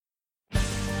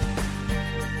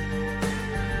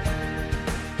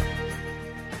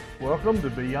Welcome to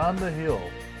Beyond the Hill,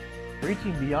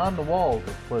 reaching beyond the walls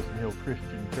of Pleasant Hill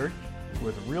Christian Church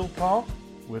with real talk,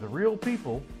 with real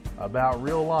people about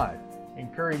real life,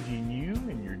 encouraging you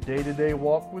in your day-to-day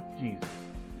walk with Jesus.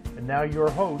 And now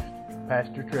your host,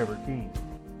 Pastor Trevor Keene.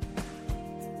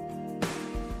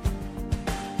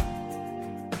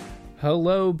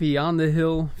 Hello, Beyond the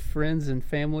Hill friends and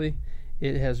family.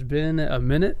 It has been a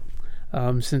minute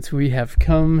since we have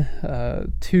come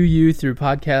to you through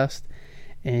podcast,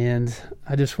 and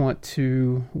I just want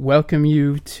to welcome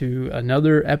you to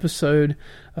another episode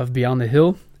of Beyond the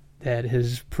Hill that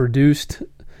is produced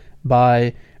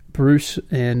by Bruce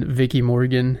and Vicki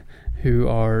Morgan, who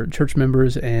are church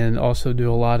members and also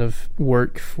do a lot of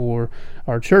work for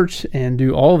our church and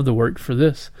do all of the work for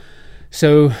this.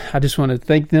 So I just want to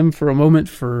thank them for a moment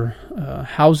for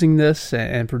housing this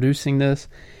and producing this,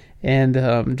 and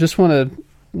just want to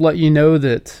let you know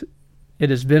that it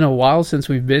has been a while since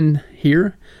we've been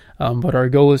here, but our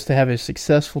goal is to have a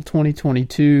successful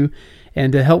 2022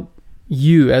 and to help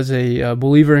you as a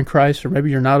believer in Christ, or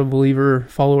maybe you're not a believer,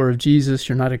 follower of Jesus,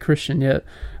 you're not a Christian yet.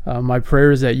 My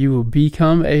prayer is that you will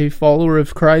become a follower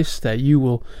of Christ, that you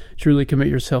will truly commit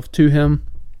yourself to Him.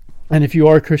 And if you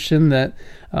are a Christian, that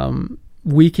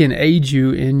we can aid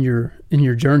you in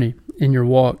your journey, in your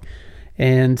walk.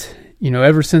 And, you know,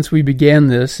 ever since we began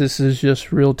this is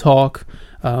just real talk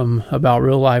about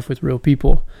real life with real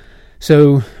people.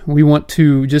 So we want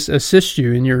to just assist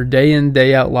you in your day in,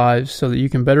 day out lives so that you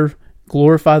can better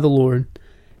glorify the Lord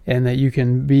and that you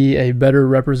can be a better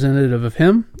representative of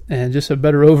Him and just a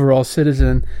better overall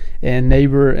citizen and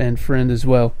neighbor and friend as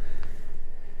well.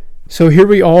 So here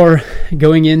we are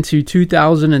going into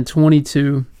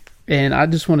 2022, and I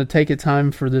just want to take a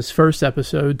time for this first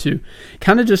episode to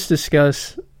kind of just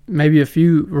discuss maybe a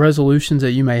few resolutions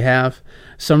that you may have,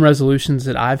 some resolutions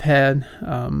that I've had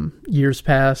years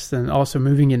past and also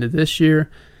moving into this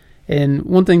year. And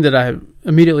one thing that I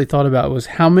immediately thought about was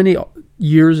how many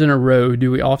years in a row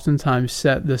do we oftentimes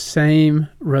set the same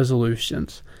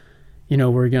resolutions? You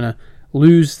know, we're going to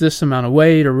lose this amount of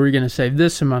weight, or we're going to save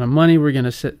this amount of money, we're going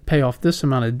to pay off this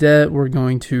amount of debt, we're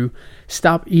going to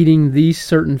stop eating these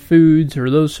certain foods or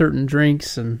those certain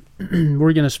drinks, and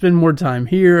we're going to spend more time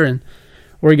here, and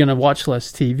we're going to watch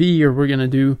less TV, or we're going to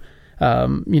do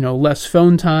less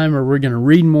phone time, or we're going to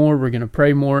read more, we're going to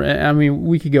pray more. I mean,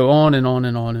 we could go on and on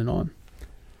and on and on.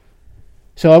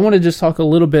 So I want to just talk a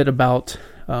little bit about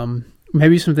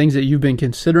maybe some things that you've been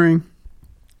considering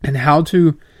and how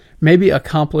to maybe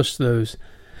accomplish those.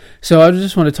 So I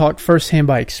just want to talk firsthand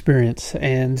by experience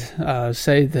and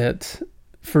say that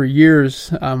for years,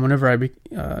 whenever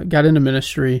I got into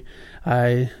ministry,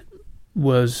 I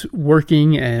was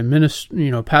working and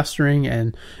pastoring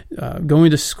and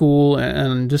going to school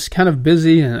and just kind of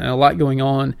busy and a lot going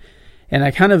on. And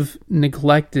I kind of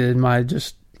neglected my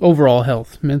just overall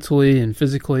health, mentally and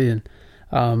physically, and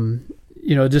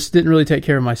just didn't really take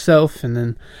care of myself. And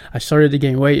then I started to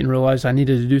gain weight and realized I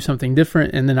needed to do something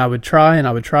different. And then I would try and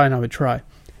I would try and I would try.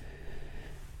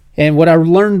 And what I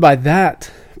learned by that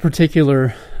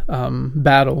particular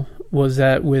battle was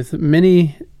that with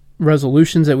many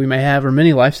resolutions that we may have or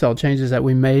many lifestyle changes that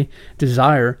we may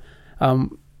desire,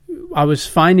 I was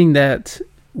finding that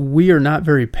we are not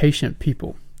very patient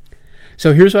people.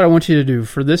 So here's what I want you to do.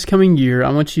 For this coming year,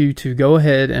 I want you to go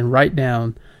ahead and write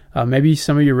down maybe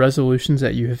some of your resolutions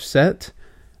that you have set.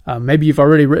 Maybe you've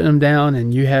already written them down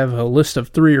and you have a list of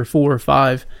 3 or 4 or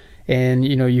 5, and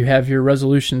you have your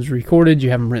resolutions recorded,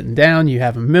 you have them written down, you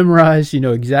have them memorized, you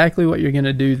know exactly what you're going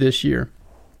to do this year,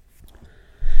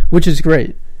 which is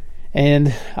great.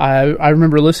 And I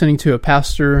remember listening to a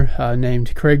pastor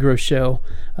named Craig Rochelle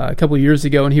a couple of years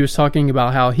ago, and he was talking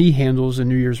about how he handles a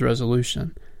New Year's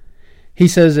resolution. He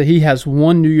says that he has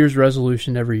one New Year's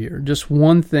resolution every year, just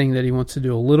one thing that he wants to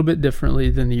do a little bit differently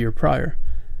than the year prior.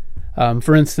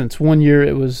 For instance, one year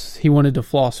he wanted to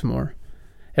floss more.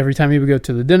 Every time he would go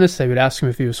to the dentist, they would ask him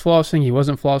if he was flossing. He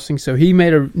wasn't flossing, so he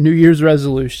made a New Year's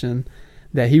resolution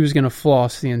that he was going to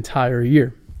floss the entire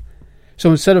year. So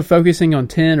instead of focusing on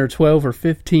 10 or 12 or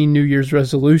 15 New Year's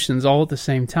resolutions all at the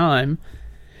same time,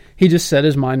 he just set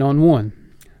his mind on one.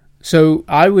 So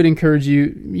I would encourage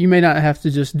you may not have to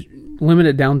just limit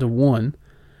it down to one,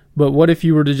 but what if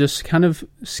you were to just kind of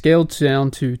scale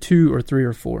down to 2 or 3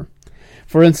 or 4?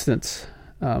 For instance,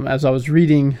 as I was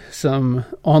reading some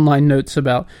online notes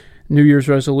about New Year's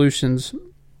resolutions,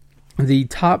 the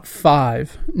top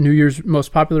 5 New Year's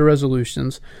most popular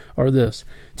resolutions are this: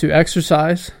 to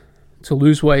exercise, to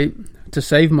lose weight, to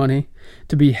save money,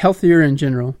 to be healthier in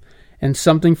general, and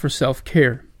something for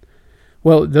self-care.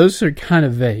 Well, those are kind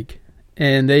of vague.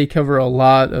 and they cover a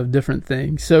lot of different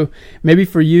things. So maybe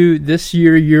for you this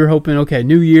year, you're hoping, okay,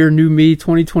 new year, new me.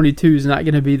 2022 is not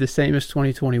going to be the same as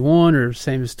 2021 or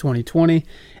same as 2020.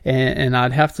 And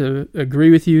I'd have to agree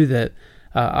with you that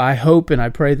I hope and I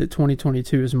pray that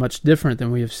 2022 is much different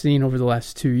than we have seen over the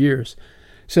last 2 years.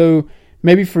 So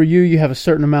maybe for you, you have a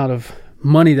certain amount of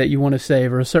money that you want to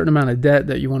save or a certain amount of debt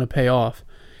that you want to pay off.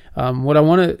 What I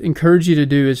want to encourage you to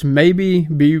do is maybe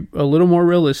be a little more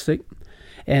realistic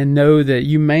and know that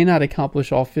you may not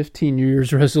accomplish all 15 New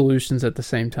Year's resolutions at the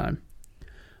same time.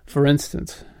 For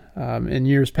instance, in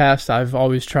years past, I've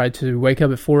always tried to wake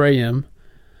up at 4 a.m.,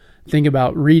 think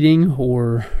about reading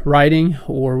or writing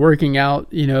or working out,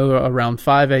 around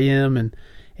 5 a.m. and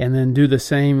then do the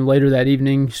same later that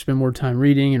evening, spend more time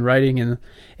reading and writing, and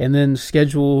then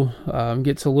schedule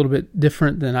gets a little bit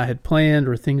different than I had planned,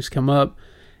 or things come up,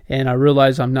 and I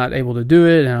realize I'm not able to do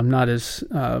it, and I'm not as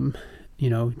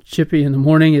chippy in the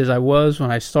morning as I was when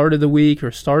I started the week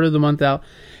or started the month out.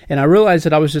 And I realized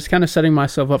that I was just kind of setting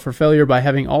myself up for failure by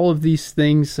having all of these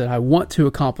things that I want to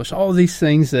accomplish, all of these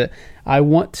things that I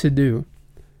want to do.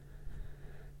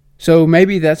 So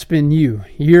maybe that's been you.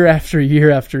 Year after year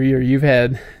after year, you've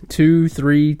had 2,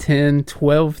 3, 10,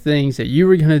 12 things that you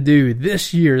were going to do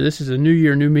this year. This is a new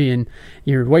year, new me, and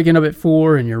you're waking up at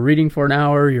 4 and you're reading for an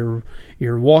hour,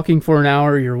 you're walking for an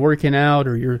hour, you're working out,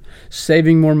 or you're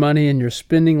saving more money and you're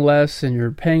spending less and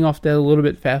you're paying off debt a little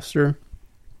bit faster.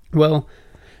 Well,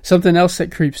 something else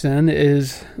that creeps in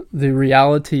is the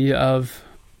reality of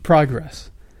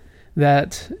progress.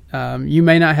 That you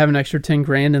may not have an extra 10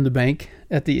 grand in the bank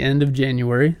at the end of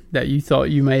January that you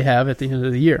thought you may have at the end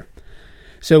of the year.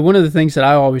 So one of the things that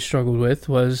I always struggled with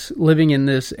was living in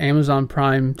this Amazon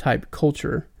Prime type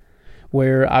culture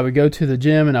where I would go to the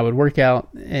gym and I would work out,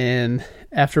 and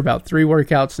after about 3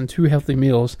 workouts and 2 healthy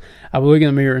meals, I would look in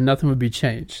the mirror and nothing would be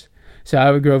changed. So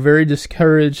I would grow very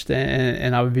discouraged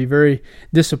and I would be very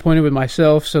disappointed with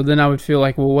myself. So then I would feel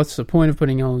like, well, what's the point of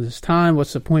putting all this time?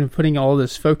 What's the point of putting all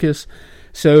this focus?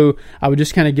 So I would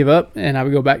just kind of give up, and I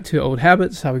would go back to old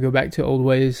habits. I would go back to old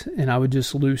ways, and I would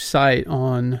just lose sight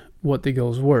on what the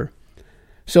goals were.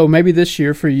 So maybe this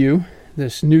year for you,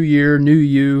 this new year, new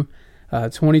you,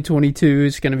 2022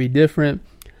 is going to be different.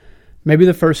 Maybe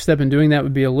the first step in doing that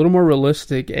would be a little more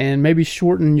realistic and maybe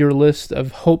shorten your list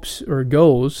of hopes or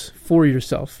goals for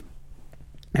yourself.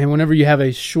 And whenever you have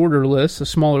a shorter list, a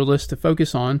smaller list to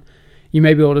focus on, you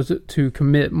may be able to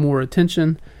commit more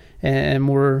attention and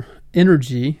more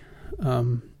energy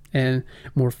and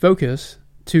more focus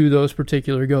to those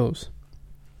particular goals.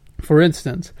 For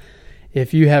instance,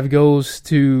 if you have goals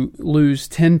to lose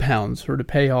 10 pounds or to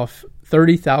pay off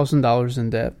 $30,000 in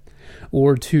debt,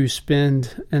 or to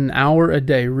spend an hour a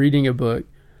day reading a book,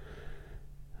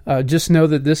 just know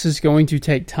that this is going to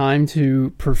take time to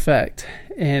perfect.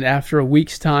 And after a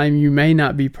week's time, you may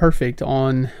not be perfect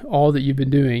on all that you've been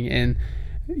doing. And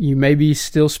you may be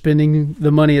still spending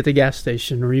the money at the gas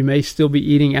station, or you may still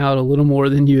be eating out a little more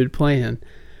than you had planned.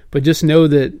 But just know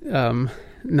that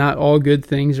not all good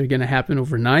things are going to happen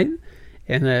overnight,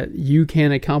 and that you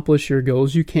can accomplish your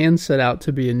goals. You can set out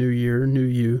to be a new year, new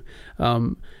you,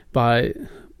 by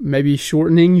maybe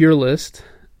shortening your list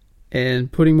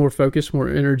and putting more focus, more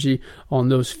energy on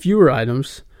those fewer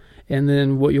items. And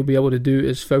then what you'll be able to do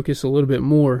is focus a little bit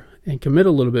more and commit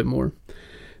a little bit more.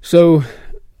 So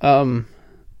let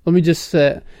me just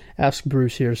ask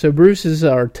Bruce here. So Bruce is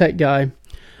our tech guy.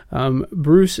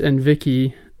 Bruce and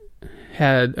Vicky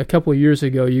had a couple of years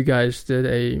ago, you guys did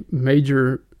a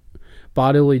major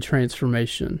bodily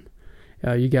transformation.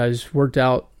 You guys worked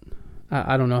out,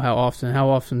 I don't know how often. How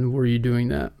often were you doing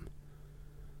that?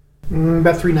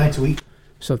 About 3 nights a week.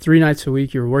 So 3 nights a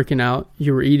week you were working out.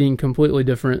 You were eating completely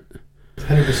different.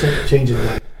 100% change in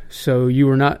life. So you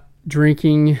were not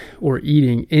drinking or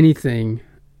eating anything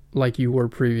like you were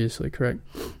previously, correct?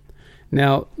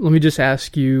 Now, let me just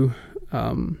ask you,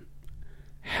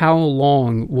 how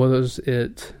long was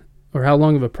it, or how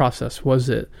long of a process was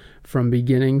it from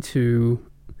beginning to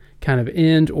kind of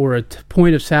end, or a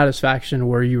point of satisfaction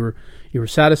where you were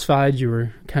satisfied, you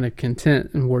were kind of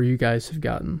content in where you guys have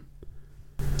gotten?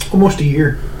 Almost a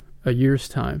year. A year's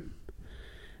time.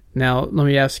 Now, let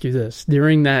me ask you this.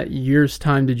 During that year's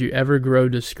time, did you ever grow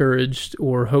discouraged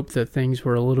or hope that things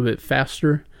were a little bit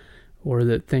faster, or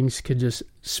that things could just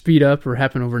speed up or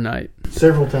happen overnight?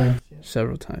 Several times. Yeah.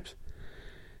 Several times.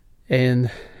 And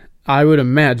I would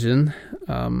imagine,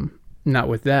 not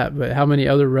with that, but how many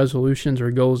other resolutions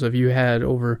or goals have you had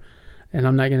over, and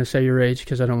I'm not going to say your age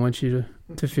because I don't want you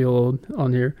to feel old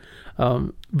on here,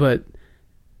 but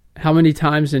how many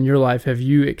times in your life have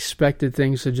you expected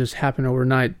things to just happen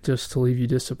overnight just to leave you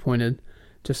disappointed,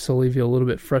 just to leave you a little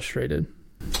bit frustrated.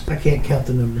 I can't count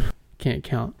the number. Can't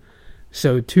count.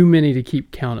 So too many to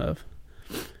keep count of.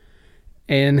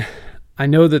 And I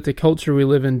know that the culture we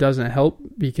live in doesn't help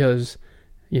because,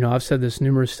 I've said this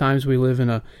numerous times, we live in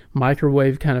a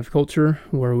microwave kind of culture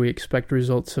where we expect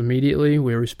results immediately.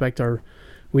 We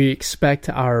expect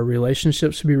our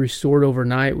relationships to be restored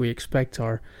overnight. We expect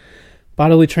our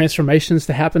bodily transformations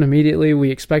to happen immediately.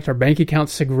 We expect our bank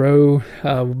accounts to grow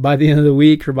by the end of the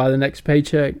week or by the next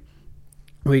paycheck.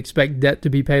 We expect debt to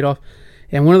be paid off.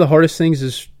 And one of the hardest things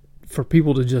is for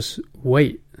people to just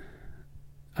wait.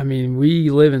 I mean, we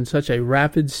live in such a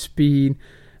rapid speed,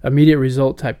 immediate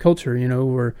result type culture,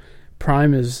 where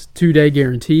Prime is 2-day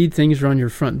guaranteed. Things are on your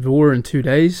front door in 2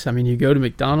 days. I mean, you go to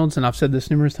McDonald's, and I've said this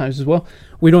numerous times as well,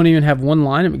 we don't even have one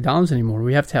line at McDonald's anymore.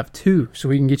 We have to have two so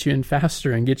we can get you in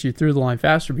faster and get you through the line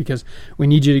faster because we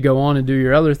need you to go on and do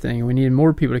your other thing. We need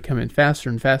more people to come in faster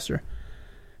and faster.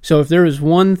 So if there is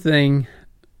one thing,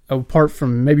 apart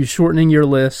from maybe shortening your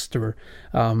list or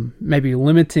maybe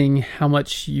limiting how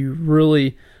much you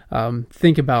really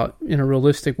think about in a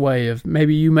realistic way of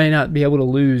maybe you may not be able to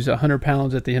lose 100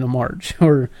 pounds at the end of March,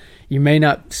 or you may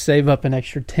not save up an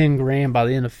extra 10 grand by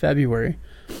the end of February.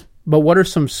 But what are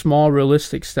some small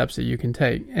realistic steps that you can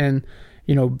take? And,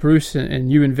 Bruce and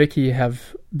you and Vicky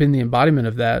have been the embodiment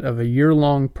of that, of a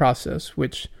year-long process,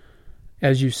 which,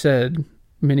 as you said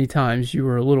many times, you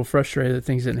were a little frustrated that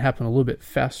things didn't happen a little bit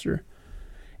faster.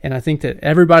 And I think that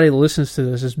everybody that listens to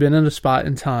this has been in a spot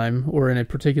in time or in a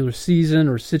particular season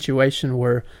or situation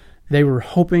where they were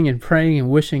hoping and praying and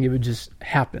wishing it would just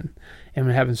happen and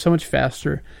would happen so much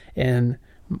faster. And,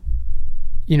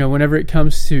 whenever it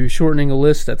comes to shortening a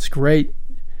list, that's great.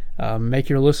 Make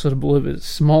your list a little bit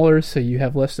smaller so you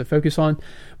have less to focus on.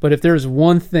 But if there's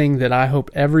one thing that I hope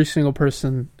every single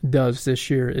person does this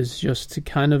year is just to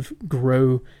kind of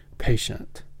grow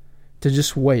patient, to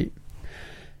just wait.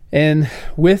 And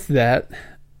with that,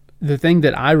 the thing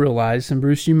that I realized, and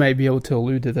Bruce, you may be able to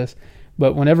allude to this,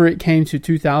 but whenever it came to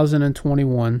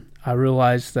 2021, I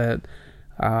realized that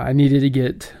I needed to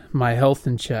get my health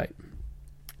in check.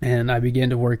 And I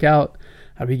began to work out.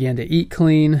 I began to eat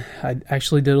clean. I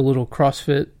actually did a little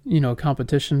CrossFit,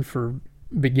 competition for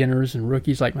beginners and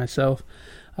rookies like myself.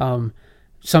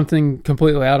 Something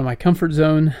completely out of my comfort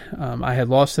zone. I had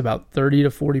lost about 30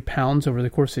 to 40 pounds over the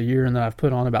course of a year, and then I've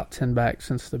put on about 10 back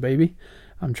since the baby.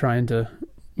 I'm trying to,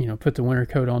 put the winter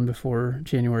coat on before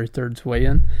January 3rd's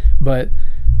weigh-in. But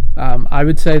I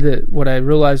would say that what I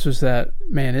realized was that,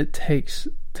 man, it takes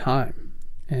time.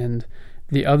 And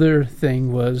the other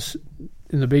thing was,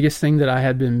 and the biggest thing that I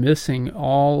had been missing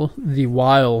all the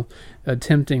while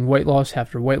attempting weight loss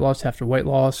after weight loss after weight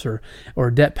loss,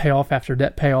 or debt payoff after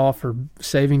debt payoff, or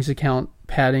savings account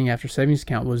padding after savings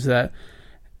account, was that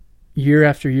year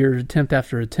after year, attempt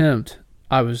after attempt,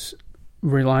 I was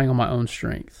relying on my own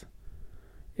strength.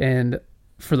 And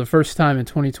for the first time in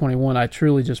 2021, I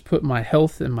truly just put my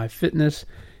health and my fitness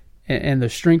and the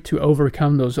strength to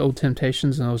overcome those old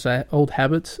temptations and those old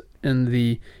habits in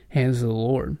the hands of the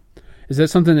Lord. Is that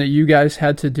something that you guys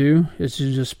had to do? Is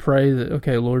to just pray that,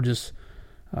 okay, Lord, just,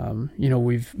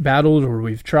 we've battled or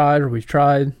we've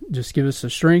tried, just give us the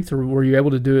strength, or were you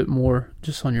able to do it more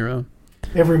just on your own?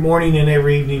 Every morning and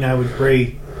every evening I would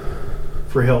pray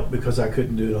for help because I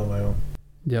couldn't do it on my own.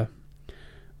 Yeah.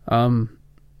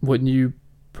 Wouldn't you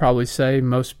probably say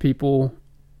most people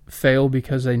fail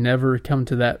because they never come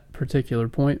to that particular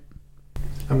point?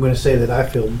 I'm going to say that I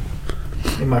failed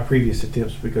in my previous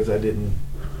attempts because I didn't.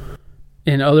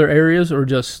 In other areas or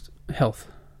just health?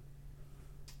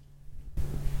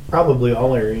 Probably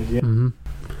all areas, yeah. Mm-hmm.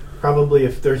 Probably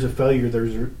if there's a failure,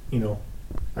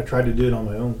 I tried to do it on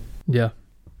my own. Yeah.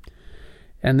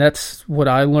 And that's what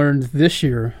I learned this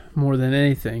year more than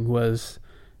anything, was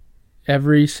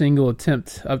every single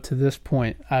attempt up to this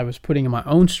point, I was putting in my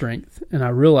own strength, and I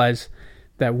realized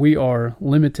that we are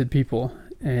limited people,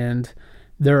 and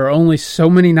there are only so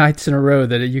many nights in a row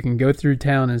that you can go through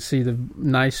town and see the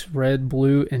nice red,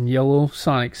 blue, and yellow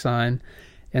Sonic sign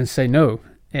and say no.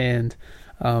 And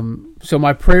so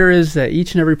my prayer is that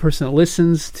each and every person that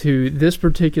listens to this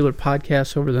particular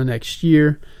podcast over the next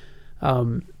year,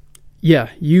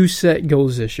 you set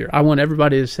goals this year. I want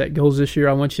everybody to set goals this year.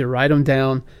 I want you to write them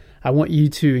down. I want you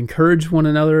to encourage one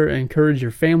another, encourage your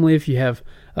family. If you have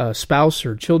a spouse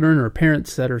or children or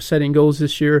parents that are setting goals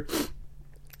this year,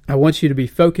 I want you to be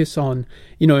focused on,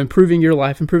 improving your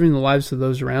life, improving the lives of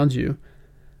those around you.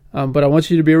 But I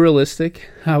want you to be realistic.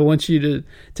 I want you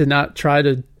to not try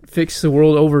to fix the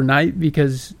world overnight,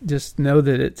 because just know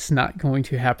that it's not going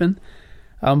to happen.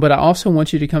 But I also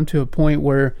want you to come to a point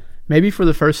where maybe for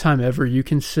the first time ever, you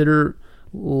consider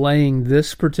laying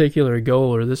this particular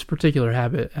goal or this particular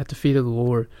habit at the feet of the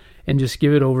Lord and just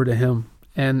give it over to Him.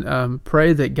 And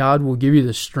pray that God will give you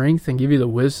the strength and give you the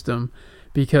wisdom,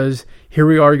 because here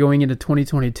we are going into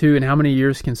 2022, and how many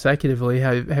years consecutively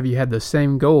have you had the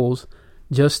same goals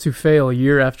just to fail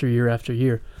year after year after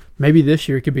year? Maybe this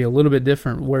year could be a little bit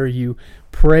different, where you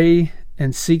pray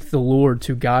and seek the Lord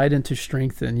to guide and to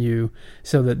strengthen you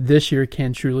so that this year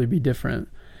can truly be different.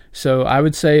 So I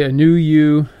would say a new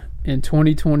you in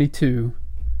 2022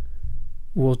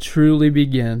 will truly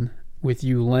begin with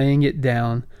you laying it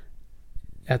down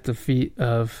at the feet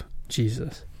of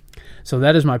Jesus. So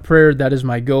that is my prayer, that is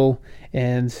my goal,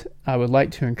 and I would like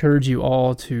to encourage you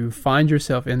all to find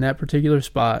yourself in that particular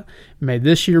spot. May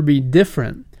this year be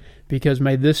different, because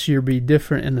may this year be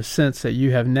different in the sense that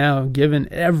you have now given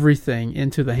everything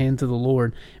into the hands of the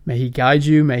Lord. May He guide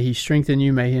you, may He strengthen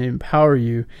you, may He empower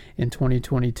you in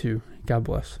 2022. God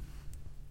bless.